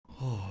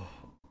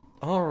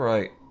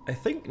Alright, I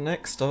think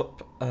next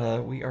up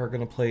we are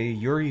going to play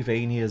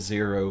Yurivania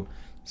 0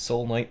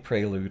 Soul Knight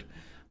Prelude,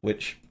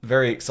 which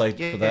very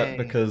excited for that Yay!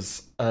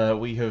 because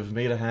we have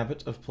made a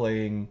habit of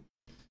playing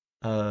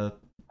uh,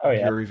 Oh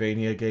yeah.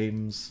 Yurivania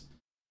games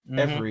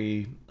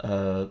every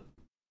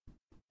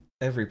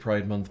every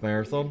Pride Month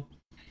marathon.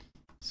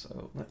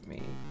 So let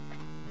me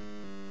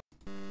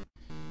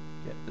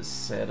get this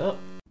set up.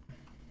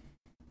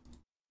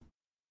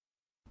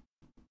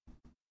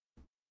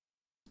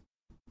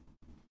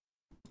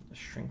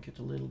 Shrink it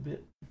a little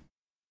bit.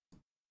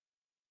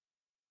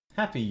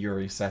 Happy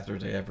Yuri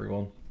Saturday,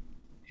 everyone.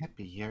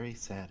 Happy Yuri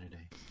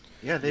Saturday.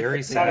 Yeah, Yuri they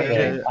made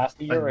Saturday. Last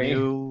a Yuri.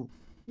 new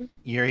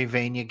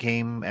Yurivania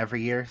game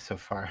every year so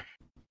far.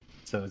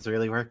 So it's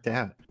really worked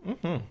out.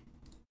 Mm-hmm.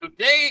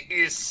 Today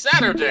is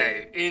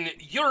Saturday in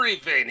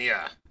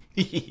Yurivania.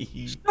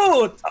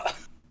 Shoot!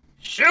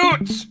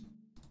 Shoot!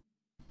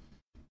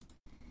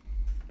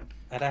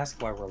 I'd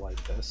ask why we're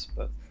like this,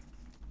 but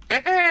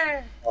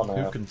Oh no.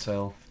 Who can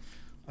tell?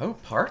 Oh,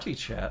 party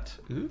chat.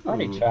 Ooh.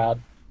 Party chat.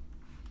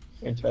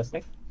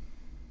 Interesting.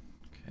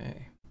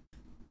 Okay.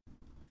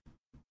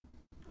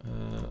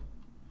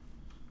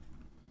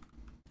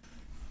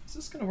 Is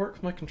this gonna work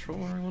with my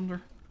controller, I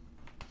wonder?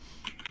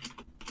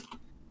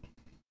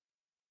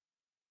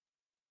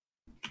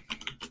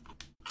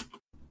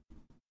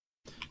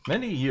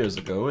 Many years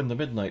ago in the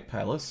Midnight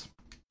Palace.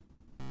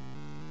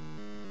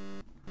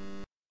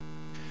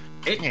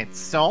 It's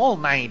Soul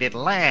Night at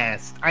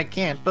last! I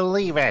can't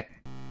believe it!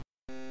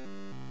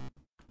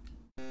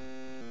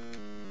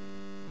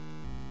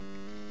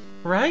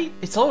 Right?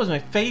 It's always my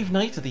fave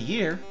night of the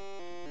year.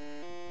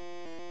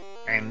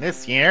 And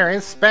this year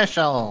is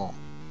special!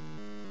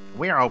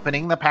 We're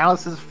opening the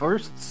palace's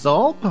first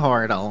soul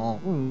portal!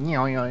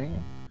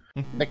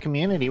 The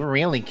community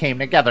really came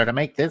together to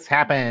make this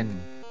happen!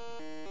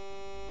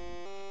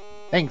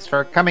 Thanks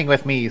for coming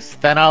with me,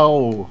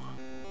 Steno!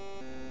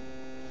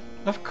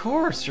 Of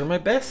course, you're my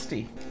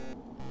bestie.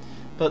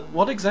 But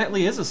what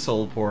exactly is a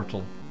soul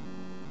portal?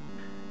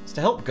 It's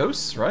to help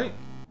ghosts, right?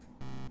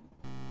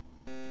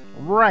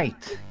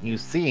 Right. You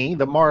see,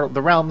 the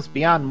realms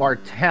beyond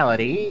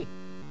mortality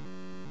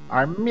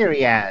are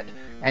myriad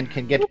and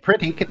can get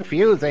pretty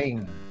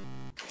confusing.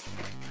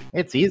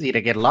 It's easy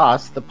to get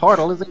lost. The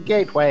portal is a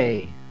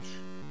gateway,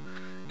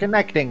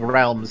 connecting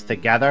realms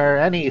together.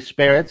 Any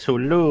spirits who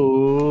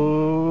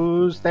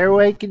lose their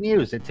way can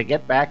use it to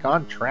get back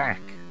on track.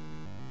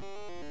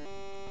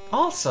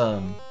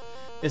 Awesome!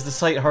 Is the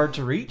site hard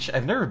to reach?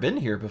 I've never been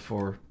here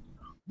before.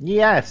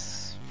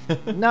 Yes.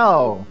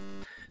 No.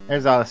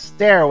 There's a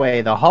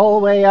stairway the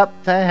whole way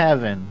up to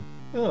heaven.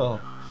 Oh.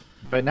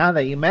 But now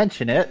that you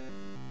mention it,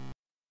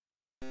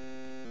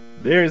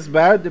 there's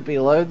bound to be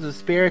loads of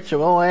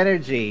spiritual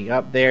energy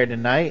up there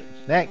tonight.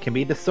 That can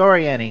be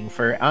disorienting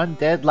for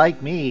undead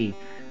like me.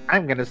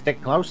 I'm gonna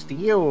stick close to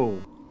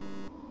you.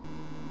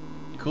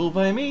 Cool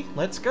by me.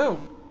 Let's go.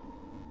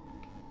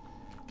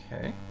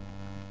 Okay.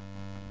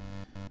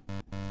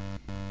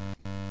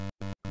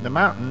 The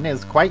mountain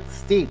is quite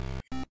steep.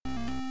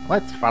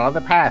 Let's follow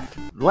the path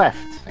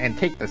left and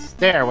take the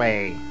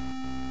stairway.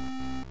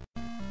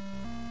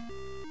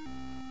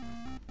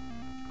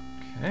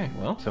 Okay,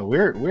 well. So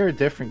we're a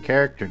different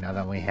character now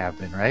than we have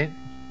been, right?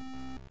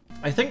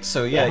 I think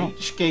so, yeah. Yeah.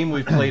 Each game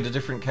we've played a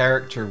different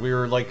character. We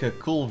were like a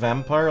cool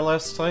vampire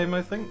last time,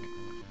 I think.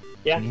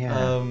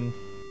 Yeah.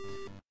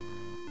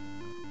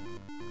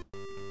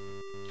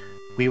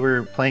 We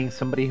were playing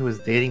somebody who was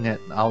dating that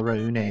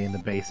Alraune in the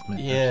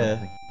basement. or Yeah.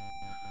 something.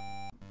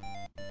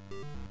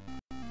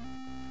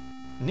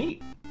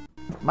 Neat.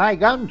 My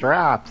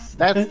gumdrops!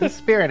 That's the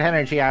spirit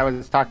energy I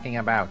was talking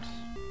about.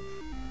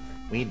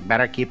 We'd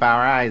better keep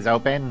our eyes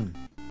open.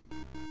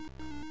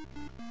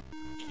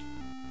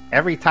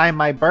 Every time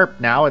I burp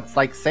now, it's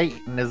like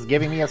Satan is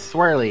giving me a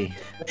swirly.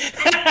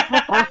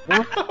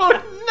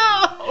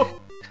 Oh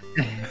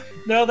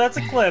No, that's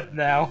a clip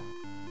now.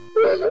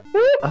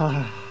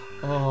 no!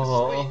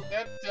 Oh.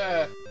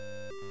 Sweet.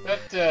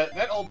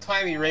 That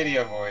old-timey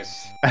radio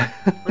voice.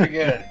 Pretty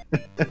good.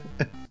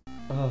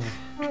 Oh.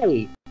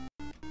 Hey.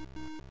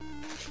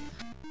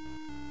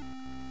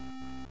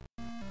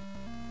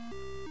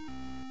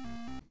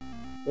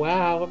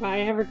 Wow, am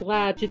I ever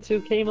glad you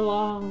two came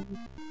along.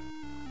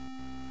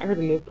 I heard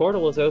a new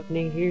portal was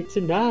opening here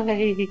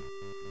tonight,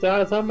 so I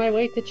was on my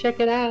way to check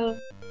it out.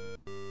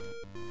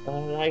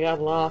 But I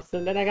got lost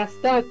and then I got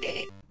stuck.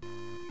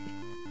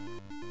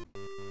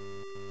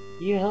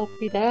 You helped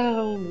me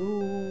down.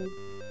 Ooh.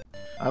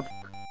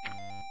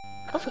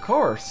 Of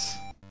course.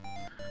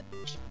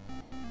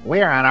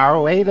 We're on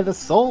our way to the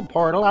soul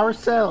portal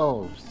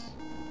ourselves.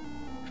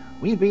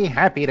 We'd be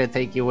happy to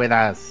take you with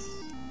us.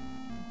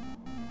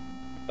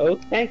 Oh,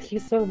 thank you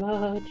so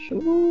much.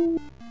 Ooh.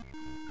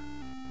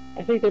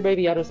 I think there may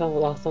be others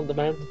lost on the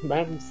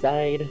man's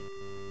side.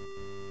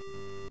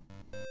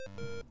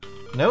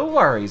 No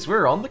worries,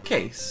 we're on the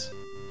case.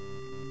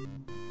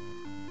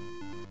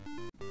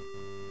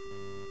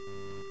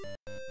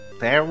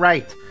 They're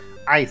right.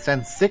 I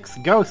sense 6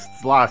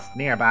 ghosts lost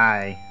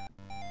nearby.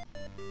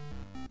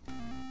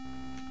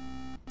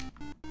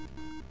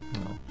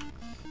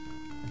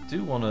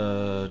 do want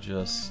to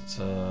just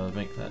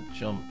make that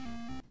jump.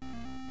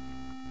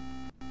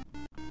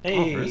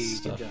 Hey, good good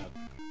stuff. job.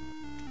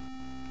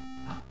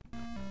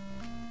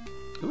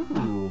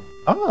 Ooh.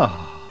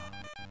 Oh,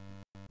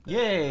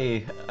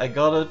 Yay! I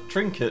got a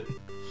trinket.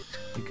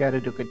 you got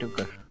a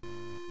duka.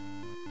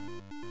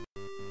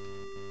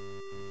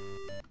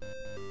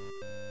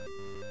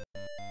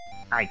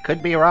 I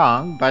could be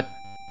wrong, but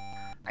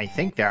I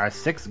think there are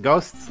 6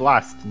 ghosts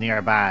lost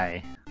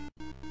nearby.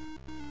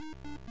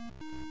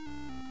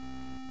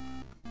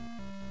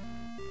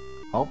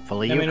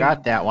 Hopefully you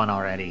got that one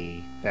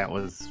already. That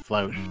was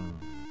floating.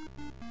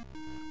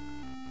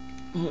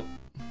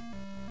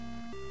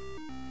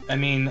 I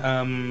mean,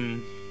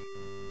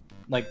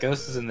 like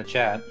Ghost is in the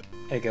chat.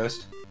 Hey,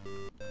 Ghost.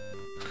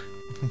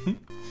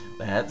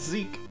 That's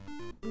Zeke.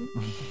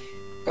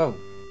 Oh,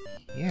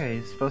 Yeah,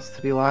 he's supposed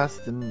to be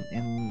lost in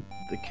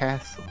the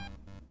castle.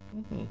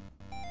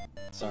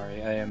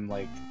 sorry. I am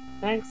like.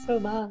 Thanks so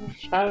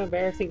much. How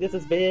embarrassing this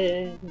has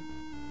been.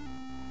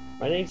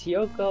 My name's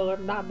Yoko.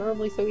 I'm not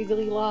normally so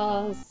easily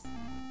lost.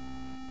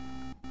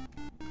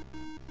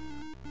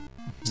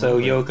 So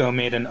Yoko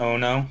made an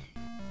Ono.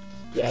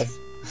 Yes.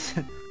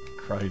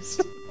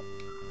 Christ.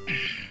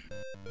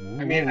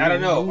 I mean, I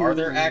don't know. Are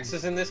there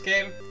axes in this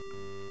game?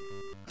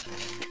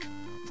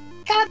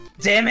 God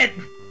damn it!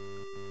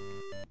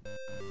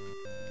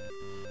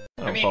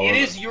 I mean, it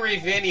is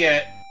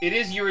Yurivania. It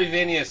is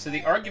Yurivania, so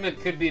the argument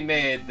could be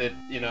made that,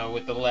 you know,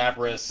 with the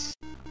Labras,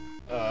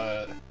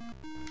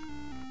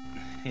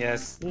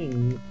 Yes.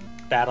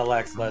 Battle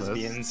Axe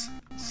lesbians.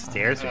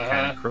 Stairs are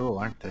kind of cruel,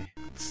 aren't they?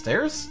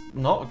 Stairs?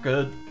 Not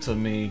good to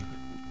me.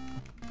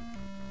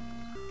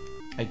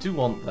 I do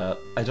want that.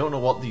 I don't know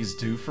what these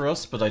do for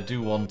us, but I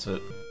do want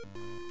it.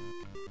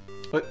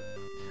 But...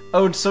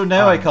 Oh, so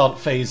now I can't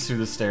phase through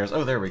the stairs.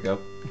 Oh, there we go.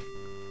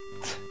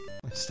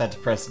 I just had to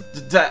press...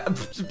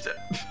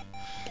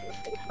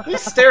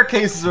 These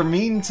staircases are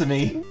mean to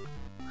me.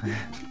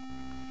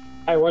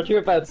 I warned you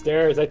about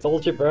stairs. I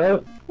told you,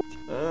 bro.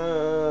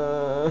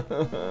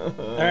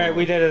 Alright,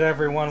 we did it,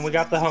 everyone. We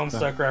got the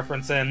Homestuck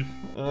reference in.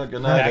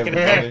 Good night, Back in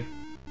the everybody.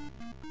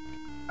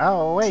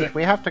 Oh wait, So-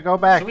 we have to go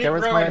back. Sweet There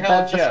was Bro my and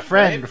Hell best Jeff,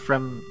 friend right?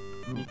 from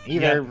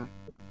either.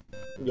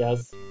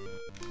 Yes.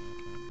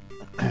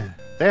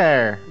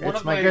 There, One it's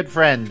of my my- good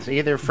friend,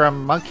 either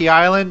from Monkey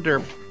Island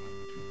or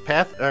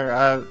Path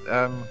or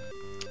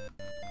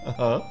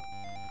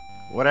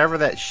whatever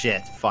that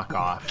shit. Fuck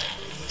off.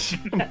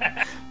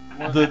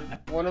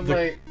 one of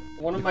my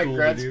cool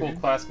grad video school game?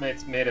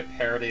 classmates made a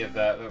parody of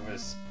that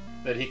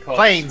that he called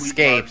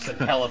Planescape. Sweet Marks and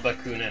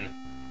Helibakunin.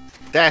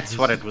 That's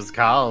what it was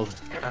called.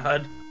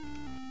 God.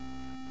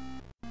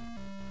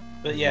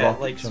 But yeah,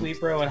 Rocket like jumps. Sweet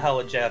Bro and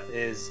Hella Jeff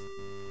is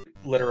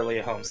literally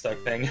a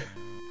Homestuck thing.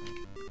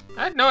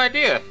 I had no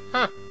idea.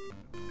 Huh.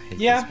 I hate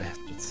Yeah.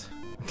 these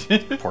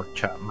bastards. Pork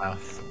chop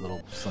mouth,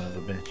 little son of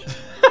a bitch.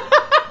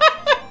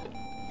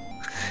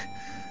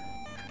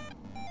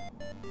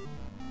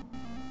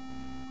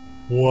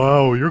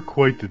 Wow, you're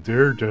quite the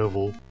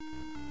daredevil.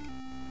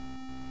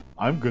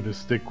 I'm gonna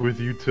stick with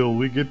you till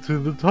we get to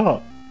the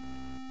top.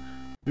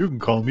 You can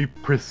call me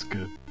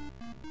Priska.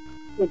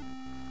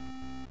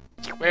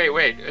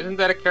 Wait, isn't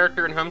that a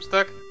character in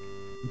Homestuck?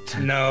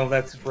 No,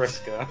 that's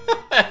Vriska.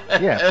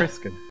 Yeah,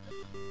 Priska.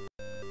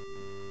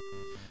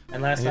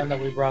 And last time that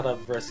we brought up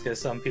Vriska,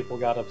 some people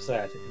got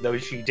upset, though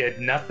she did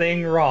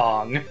nothing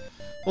wrong.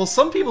 Well,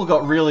 some people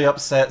got really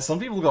upset, some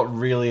people got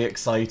really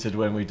excited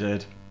when we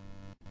did.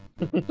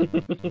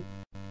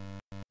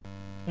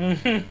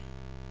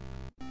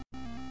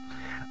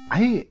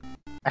 I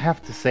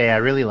have to say, I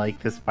really like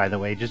this, by the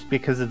way, just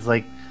because it's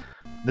like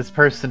this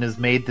person has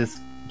made this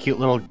cute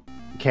little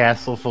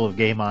castle full of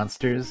gay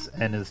monsters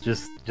and is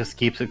just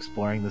keeps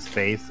exploring the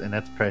space, and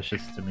that's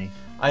precious to me.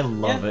 I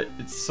love it.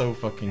 It's so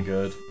fucking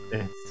good.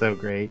 It's so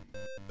great.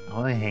 I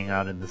want to hang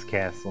out in this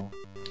castle.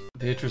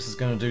 Beatrice is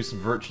going to do some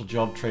virtual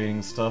job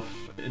training stuff.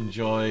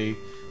 Enjoy.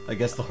 I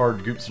guess the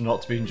hard groups are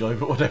not to be enjoyed,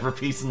 but whatever.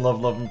 Peace and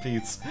love and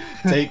peace.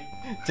 Take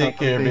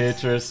care, Peace.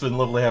 Beatrice. It's been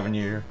lovely having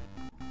you here.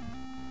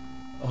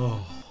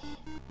 Oh.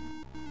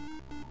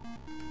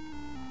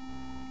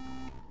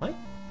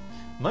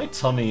 My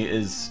tummy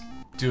is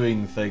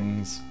doing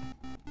things.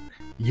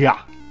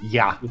 Yeah.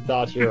 You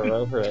thought you were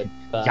over it,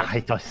 but Yeah,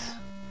 it does.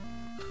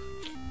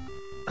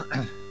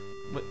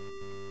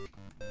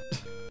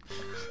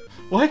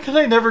 Why can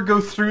I never go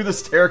through the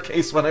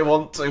staircase when I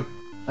want to?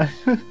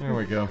 There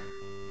we go.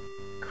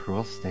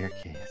 Cruel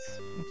staircase.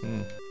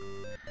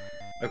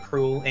 A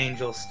cruel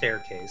angel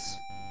staircase.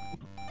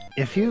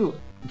 If you,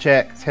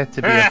 Jax, had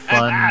to be a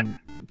fun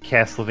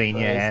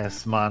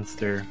Castlevania-ass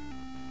monster,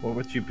 what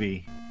would you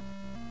be?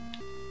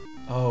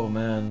 Oh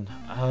man.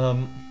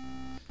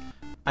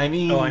 I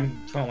mean, Oh, I'm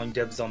calling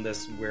dibs on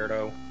this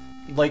weirdo.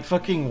 like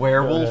fucking Go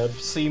werewolf ahead.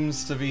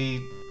 seems to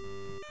be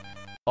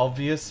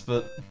obvious,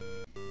 but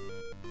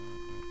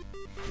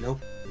Nope,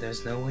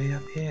 there's no way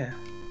up here.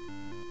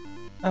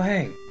 Oh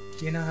hey,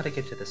 do you know how to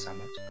get to the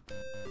summit?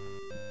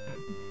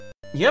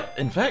 yep.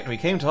 In fact, we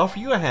came to offer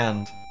you a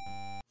hand.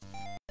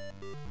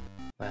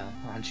 Well,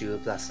 aren't you a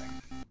blessing?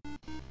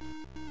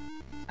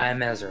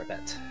 I'm Ezra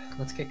Bet.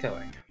 Let's get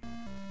going.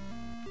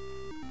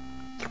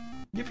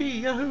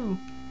 Yippee, yahoo!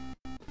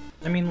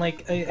 I mean,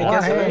 like, I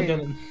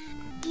guess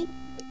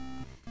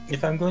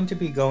if I'm going to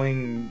be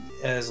going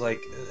as,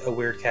 like, a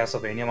weird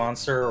Castlevania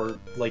monster, or,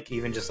 like,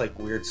 even just, like,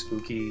 weird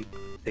spooky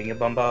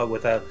thingabumba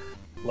without,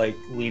 like,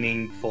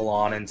 leaning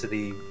full-on into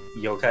the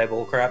yokai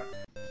bullcrap.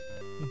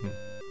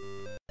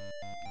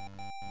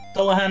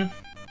 Dullahan.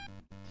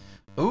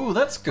 Ooh,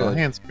 that's good.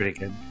 Dullahan's pretty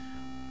good.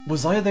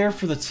 Was I there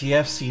for the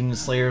TF scene in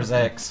Slayer's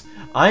X?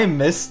 I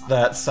missed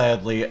that,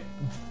 sadly.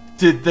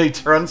 Did they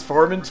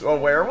transform into a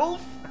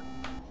werewolf?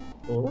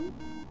 Oh.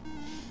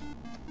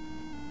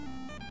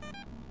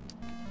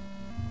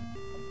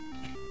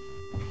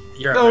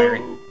 You're up,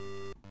 Mary.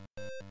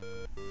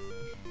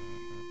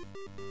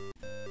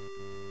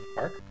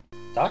 Mark?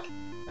 Doc?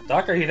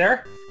 Doc, are you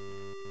there?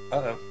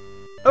 Uh-oh.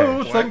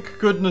 Oh, thank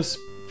goodness.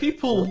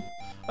 People!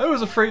 I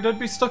was afraid I'd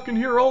be stuck in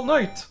here all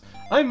night.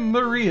 I'm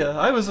Maria.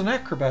 I was an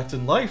acrobat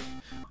in life.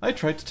 I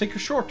tried to take a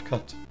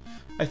shortcut.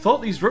 I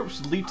thought these ropes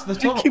would lead to the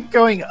top. You keep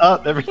going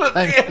up every At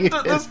time the end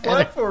of this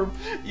platform.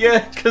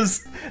 Yeah,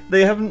 because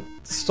they haven't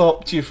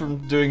stopped you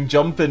from doing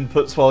jump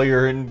inputs while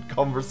you're in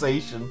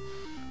conversation.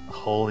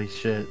 Holy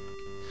shit.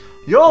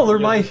 Y'all are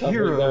my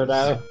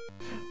heroes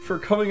for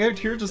coming out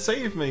here to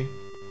save me.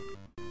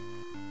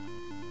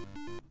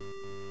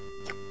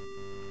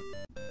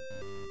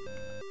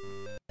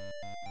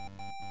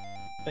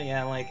 But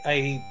yeah, like,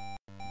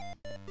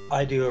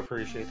 I do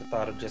appreciate the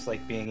thought of just,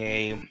 like, being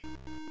a...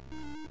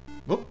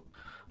 Whoop.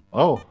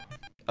 Oh.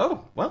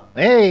 Oh, well.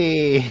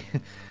 Hey!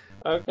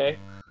 Okay.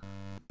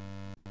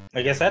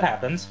 I guess that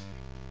happens.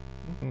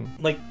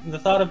 Like, the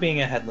thought of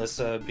being a headless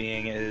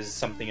being is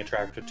something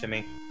attractive to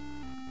me.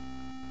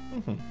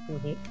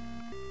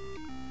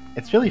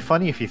 It's really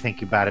funny if you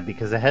think about it,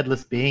 because a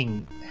headless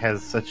being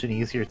has such an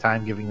easier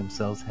time giving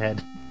themselves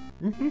head.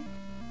 Sleep,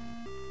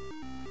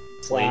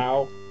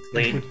 Wow.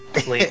 sleep,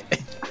 sleep,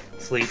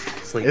 sleep, sleep. It's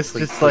sleep, just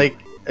sleep. like,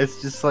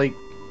 it's just like,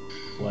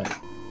 what?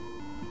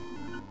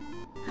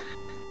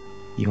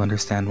 You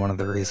understand one of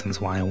the reasons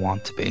why I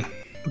want to be.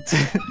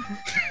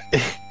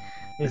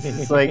 It's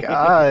just like,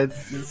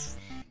 it's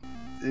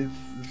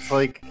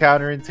like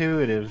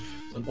counterintuitive.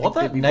 What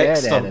that They'd be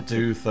next bad at up it.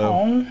 do,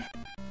 though?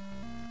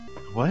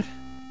 What?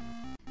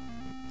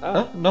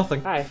 Oh,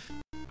 Nothing. hi.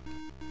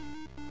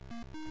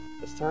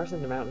 The stars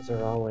in the mountains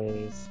are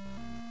always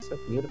so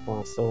beautiful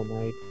on Soul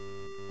Night.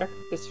 I'm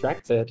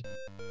distracted.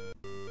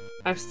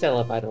 I'm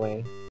Stella, by the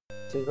way.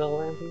 Do you go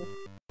around here?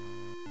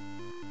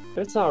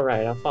 But it's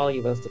alright, I'll follow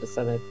you both to the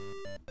summit.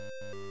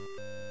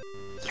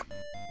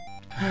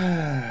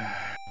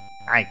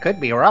 I could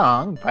be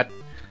wrong, but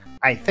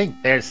I think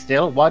there's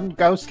still one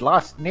ghost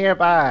lost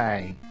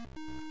nearby.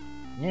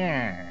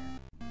 Yeah.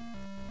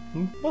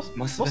 Must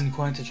have been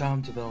quite a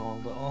charm to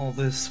build all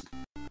this.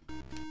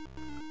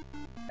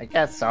 I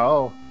guess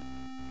so.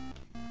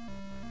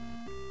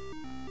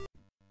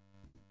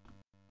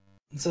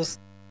 So,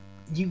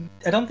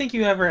 I don't think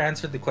you ever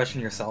answered the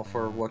question yourself,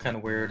 or what kind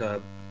of weird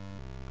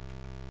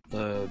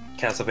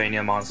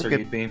Castlevania monster good-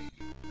 you'd be.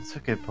 That's a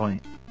good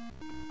point.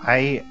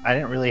 I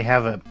didn't really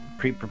have a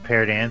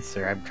pre-prepared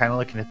answer. I'm kind of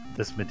looking at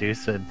this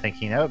Medusa and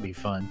thinking that would be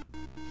fun.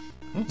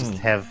 Just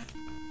have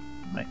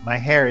my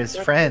hair is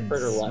That's friends.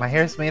 further left. My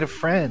hair is made of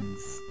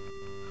friends.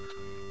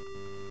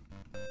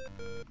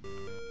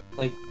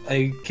 Like,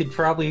 I could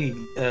probably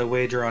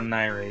wager on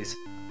Naire's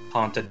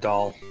haunted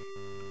doll.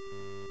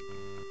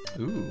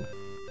 Ooh.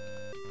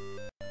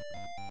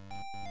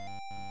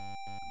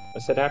 I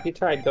said, have you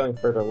tried going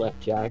further left,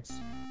 Jax?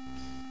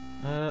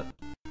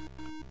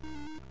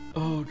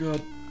 Oh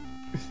god.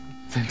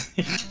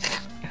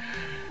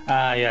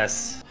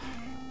 Yes.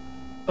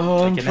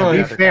 Oh, I'm Like in trying.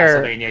 every To other be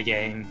fair- Castlevania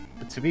game.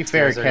 To be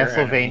fair, Stairs are your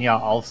enemy. Castlevania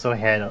also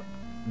had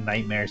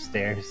nightmare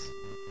stairs.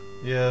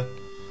 Yeah.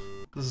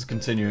 This is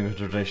continuing a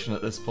tradition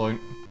at this point.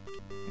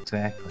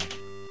 Exactly.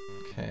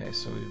 Okay,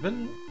 so we've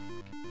been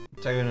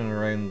down and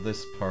around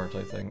this part,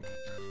 I think.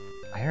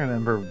 I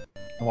remember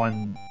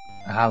one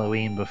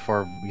Halloween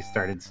before we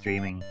started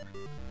streaming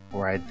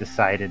where I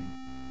decided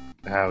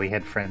we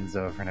had friends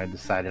over and I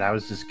decided I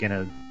was just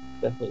gonna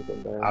Definitely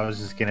been there.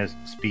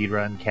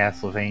 speedrun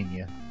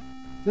Castlevania.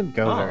 Didn't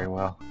go Oh. very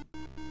well.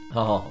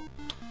 Oh.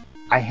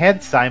 I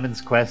had Simon's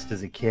Quest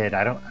as a kid.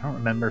 I don't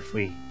remember if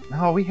we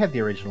we had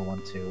the original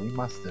one too. We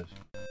must have.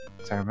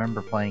 So I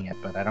remember playing it,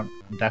 but I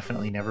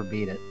definitely never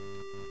beat it.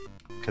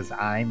 Cause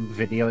I'm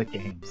video at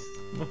games.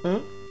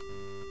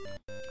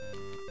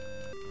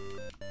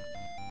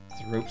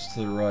 The ropes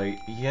to the right.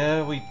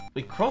 Yeah, we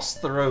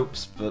crossed the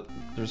ropes, but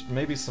there's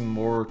maybe some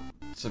more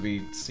to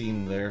be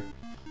seen there.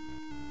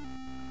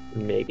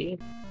 Maybe.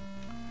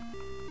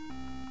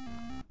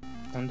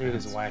 Some dude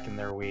is whacking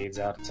their weeds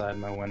outside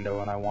my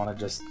window, and I want to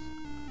just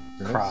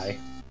cry.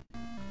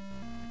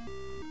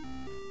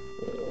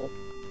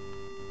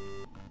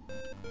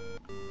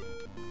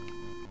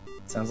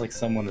 Sounds like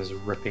someone is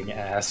ripping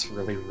ass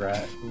really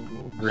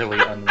really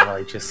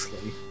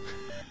unrighteously.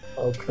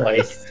 Oh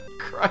Christ.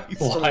 Christ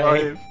Why?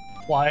 alive.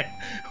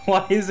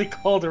 Why is it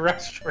called a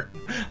restroom?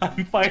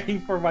 I'm fighting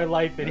for my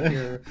life in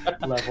here.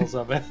 Levels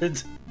of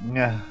it.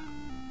 Yeah.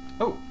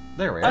 Oh,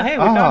 there we Oh, are. hey,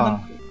 we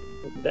found them.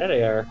 There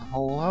they are.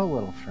 Hello,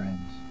 little friend.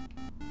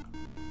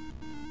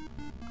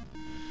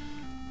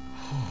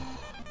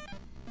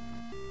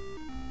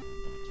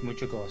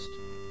 Mucho ghost.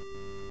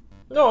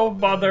 No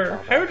bother,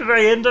 how did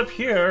I end up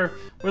here?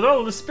 With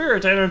all the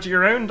spirit energy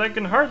around, I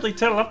can hardly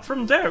tell up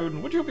from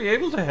down. Would you be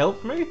able to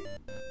help me?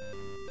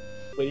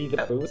 Winnie the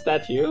Pooh, is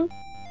that you?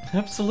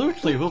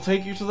 Absolutely, we'll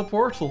take you to the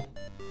portal.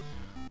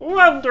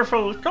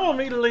 Wonderful! Call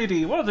me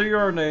Lady. What are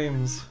your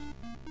names?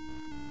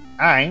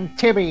 I'm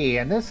Tibby,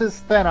 and this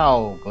is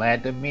Thenno.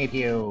 Glad to meet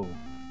you.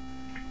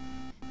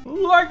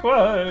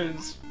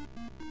 Likewise!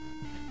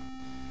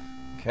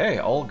 Okay,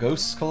 all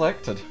ghosts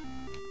collected.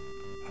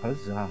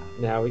 Huzzah.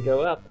 Now we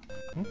go up.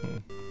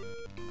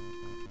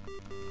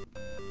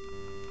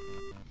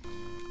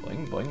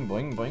 Boing, boing,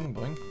 boing, boing,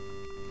 boing.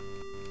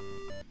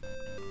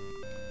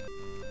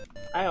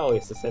 I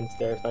always ascend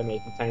stairs by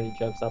making tiny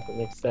jumps up the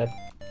next step.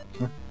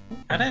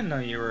 I didn't know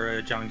you were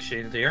a junk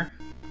shade deer.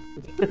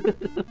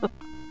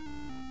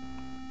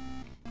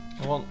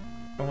 I want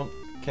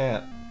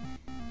cat.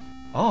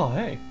 Oh,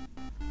 hey.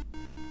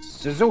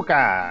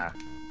 Suzuka.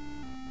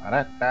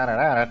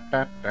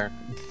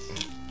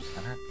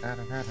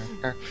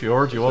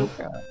 Fjord, you want?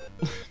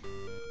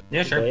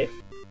 Yeah, sure. Okay.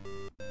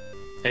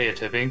 Hey,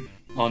 Tippy.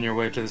 On your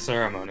way to the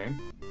ceremony.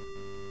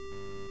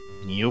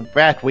 You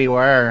bet we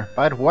were,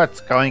 but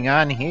what's going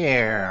on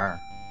here?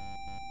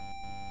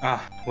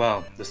 Ah,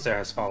 well, the stair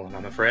has fallen,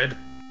 I'm afraid.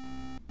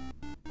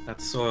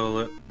 That's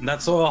soil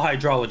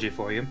hydrology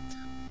for you.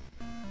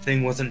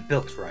 Thing wasn't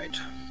built right.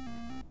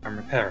 I'm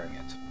repairing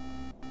it.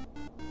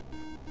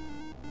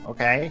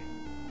 Okay.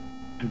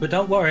 But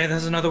don't worry,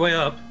 there's another way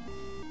up.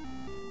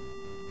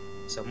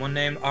 Someone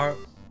named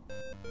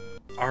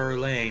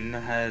Arlene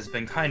has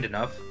been kind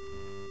enough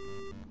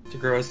to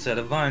grow a set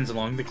of vines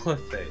along the cliff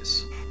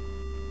face.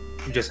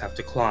 You just have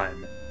to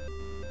climb.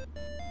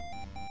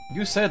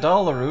 You said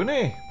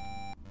Alaruni?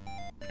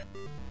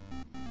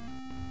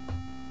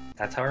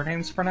 That's how her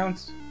name's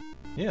pronounced?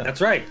 Yeah.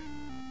 That's right.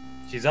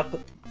 She's up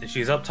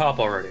top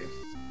already.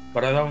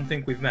 But I don't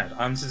think we've met.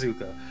 I'm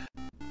Suzuka.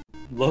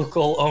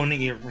 Local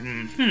Oni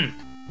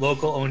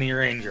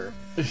Ranger.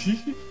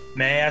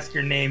 May I ask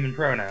your name and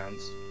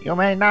pronouns? You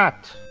may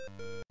not.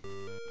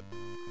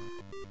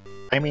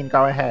 I mean,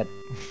 go ahead.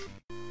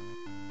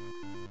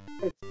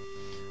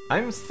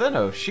 I'm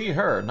Thenno, she,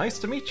 her. Nice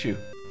to meet you.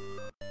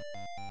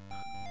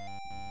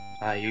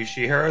 I use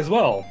she, her as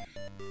well.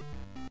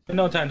 But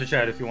no time to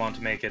chat if you want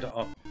to make it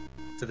up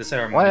to the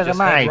ceremony. What Just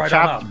am I, head right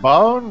on chopped up.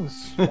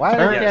 bones? Why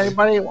Yes.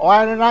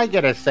 why did I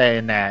get a say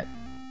in that?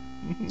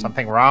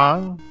 Something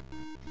wrong?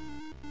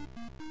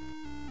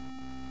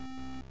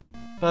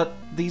 But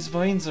these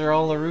vines are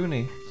all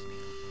Aruni.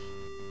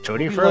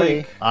 Tutti We frutti,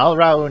 like- all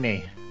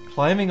rouni.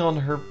 Climbing on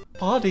her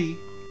body.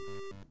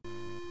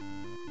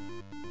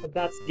 But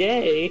that's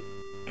gay.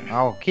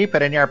 Oh, keep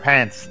it in your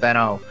pants,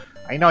 Thenno.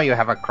 I know you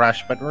have a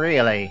crush, but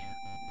really.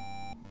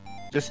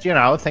 Just,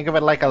 think of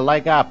it like a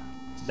leg up.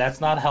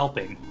 That's not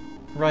helping.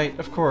 Right,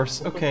 of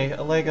course. Okay,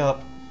 a leg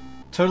up.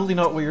 Totally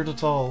not weird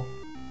at all.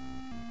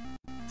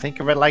 Think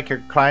of it like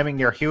you're climbing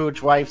your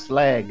huge wife's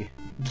leg.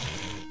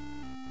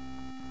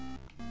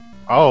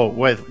 Oh,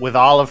 with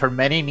all of her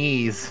many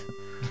knees.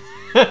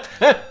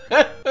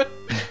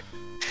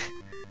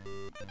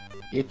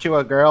 Get you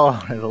a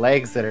girl with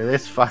legs that are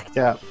this fucked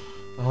up.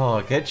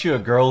 Oh, get you a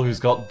girl who's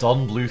got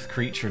Don Bluth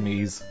creature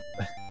knees.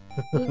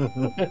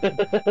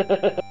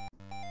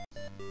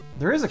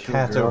 There is a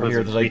cat over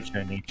here that I...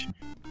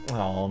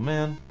 Oh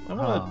man,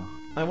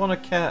 I want a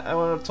cat. I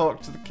want to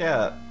talk to the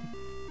cat.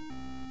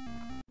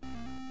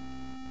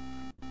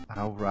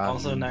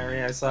 Also,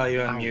 Nairi, I saw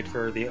you on mute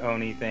for the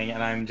Oni thing,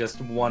 and I'm just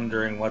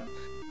wondering what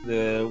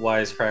the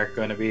wisecrack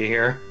going to be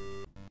here.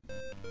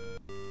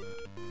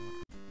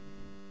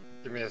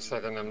 Give me a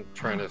second, I'm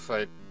trying to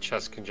fight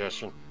chest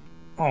congestion.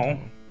 Oh.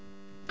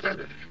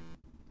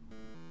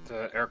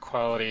 The air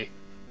quality,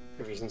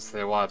 ever since the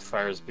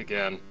wildfires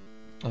began,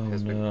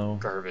 has been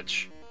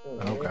garbage.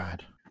 Oh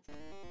god.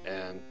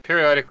 And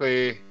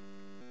periodically,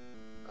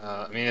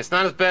 I mean, it's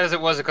not as bad as it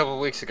was a couple of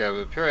weeks ago,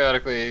 but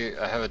periodically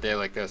I have a day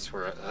like this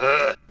where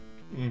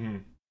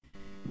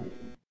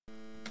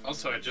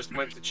Also, I just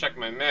went to check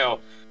my mail,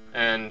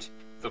 and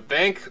the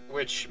bank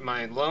which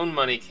my loan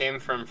money came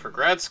from for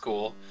grad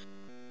school,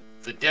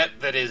 the debt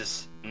that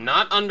is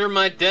not under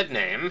my dead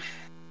name,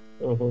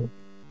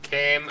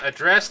 came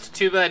addressed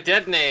to my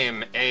dead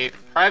name, a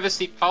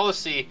privacy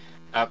policy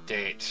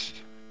update.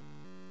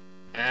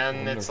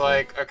 And it's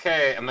like,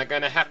 okay, am I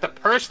gonna have to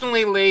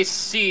personally lay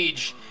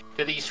siege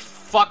to these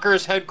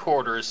fuckers'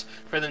 headquarters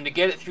for them to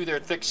get it through their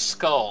thick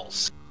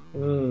skulls?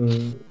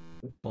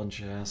 Bunch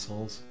of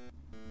assholes.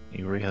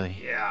 You really?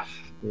 Yeah.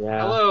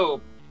 Yeah.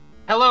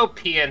 Hello,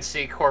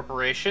 PNC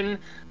Corporation.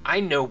 I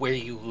know where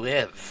you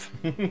live.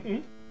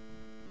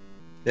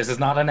 This is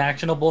not an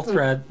actionable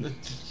thread.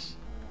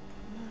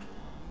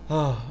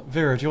 Oh,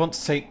 Vera, do you want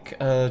to take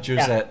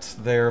Josette,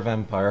 their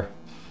vampire?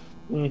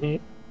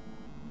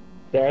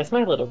 There's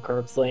my little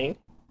corpseling.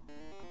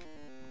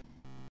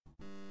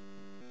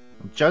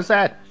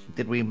 Josette,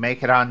 did we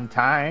make it on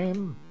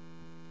time?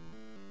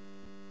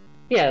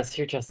 Yes,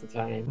 you're just in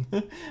time.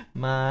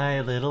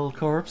 My little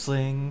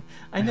corpseling.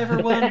 I never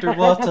wondered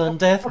what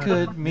undeath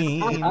could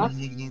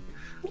mean.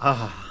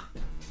 Ah,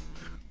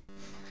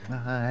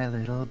 my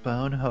little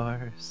bone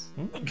horse.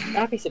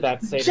 Abby's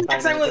about to say the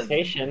Jax, final I was-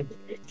 invitation.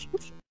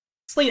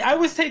 Slate, I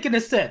was taking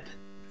a sip.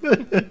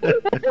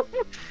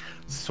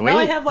 Sweet. Now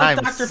I have, like,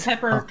 I'm Dr.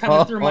 Pepper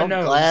coming through my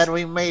nose. Glad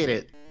we made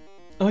it.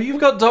 Oh,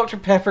 you've got Dr.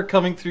 Pepper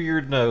coming through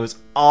your nose.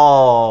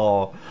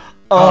 Oh.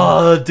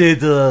 Oh,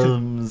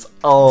 diddums.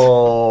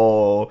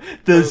 Oh.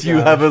 Does you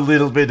gosh. have a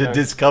little bit of That's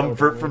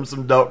discomfort so from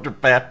some Dr.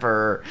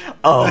 Pepper?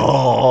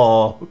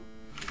 Oh.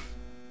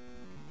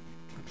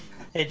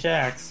 Hey,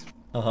 Jax.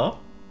 Uh-huh.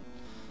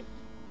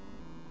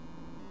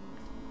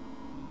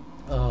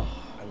 Oh.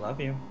 I love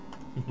you.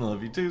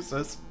 Love you too,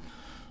 sis.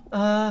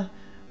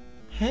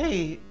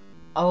 Hey,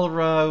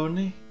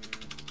 Alrauni.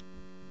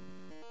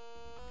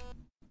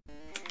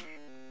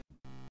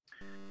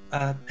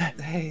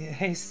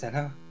 Hey,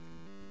 Senna.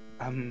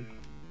 I'm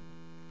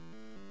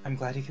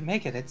glad you can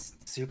make it. It's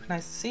super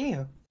nice to see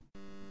you.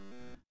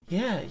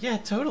 Yeah,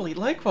 totally.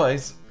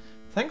 Likewise.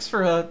 Thanks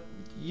for,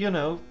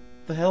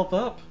 the help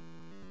up.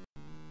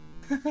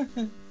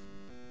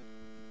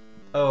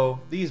 Oh,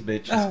 these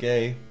bitches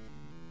gay.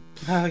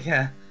 Oh,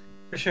 yeah,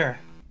 for sure.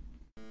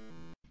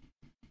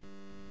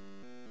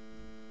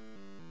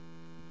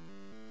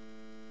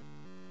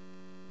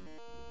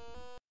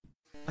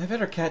 I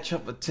better catch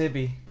up with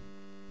Tibby.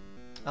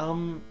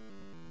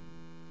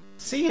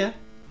 See ya.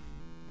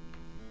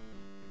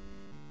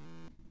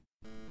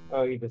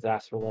 Oh, you just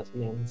asked for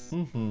lesbians.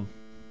 Mm-hmm.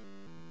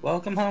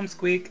 Welcome home,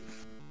 Squeak.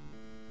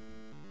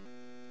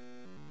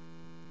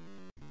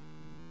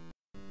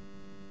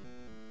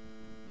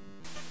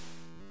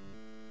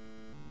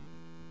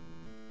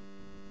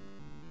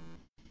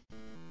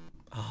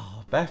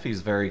 Oh,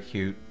 Baffy's very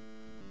cute.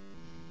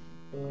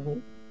 Mm-hmm.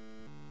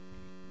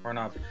 Or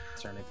not,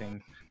 or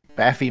anything.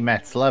 Baffy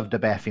Mets. Love the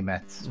Baffy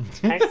Mets.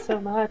 Thanks so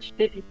much,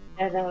 Diddy.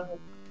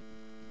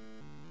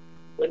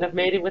 Wouldn't have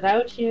made it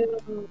without you.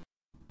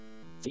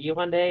 See you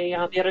one day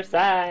on the other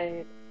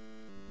side.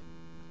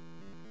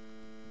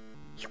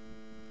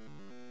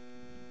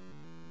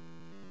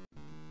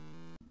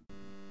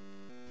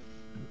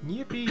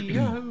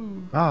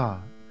 Yippee-yo!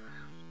 Ah.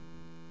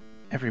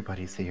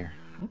 Everybody's here.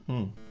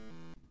 Mm-hmm.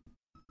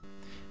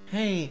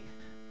 Hey,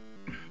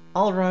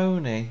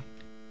 Alraone.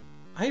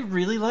 I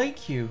really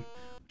like you.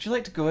 Would you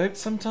like to go out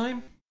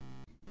sometime?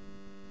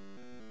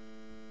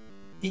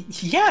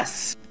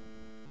 Yes!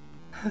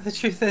 The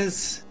truth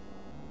is,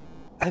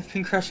 I've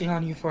been crushing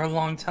on you for a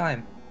long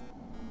time.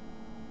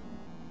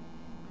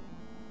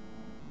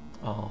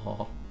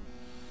 Oh.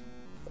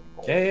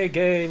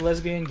 Gay,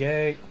 lesbian,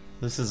 gay.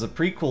 This is a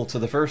prequel to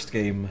the first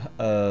game,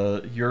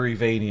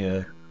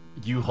 Yurivania,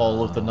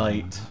 U-Haul of the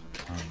Night,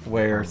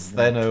 where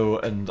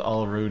Stheno and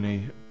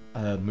Alraone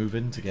move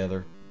in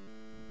together.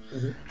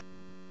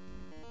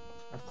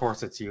 Of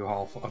course it's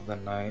U-Haul of the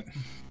Night.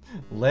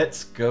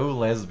 Let's go,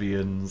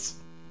 lesbians.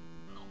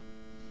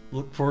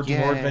 Look forward to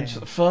more Yay.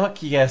 adventures.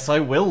 Fuck yes, I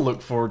will look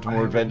forward to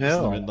more I adventures in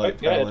the will. Midnight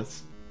Okay.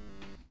 Palace.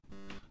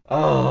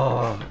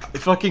 Oh, I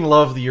fucking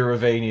love the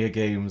Yurivania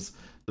games.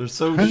 They're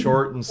so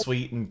short and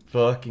sweet and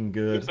fucking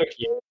good. So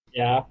cute.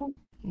 Yeah. Alright,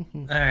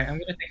 I'm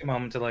gonna take a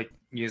moment to,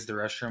 use the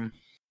restroom.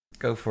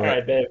 Go for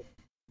Alright, babe.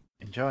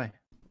 Enjoy.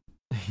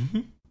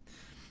 it.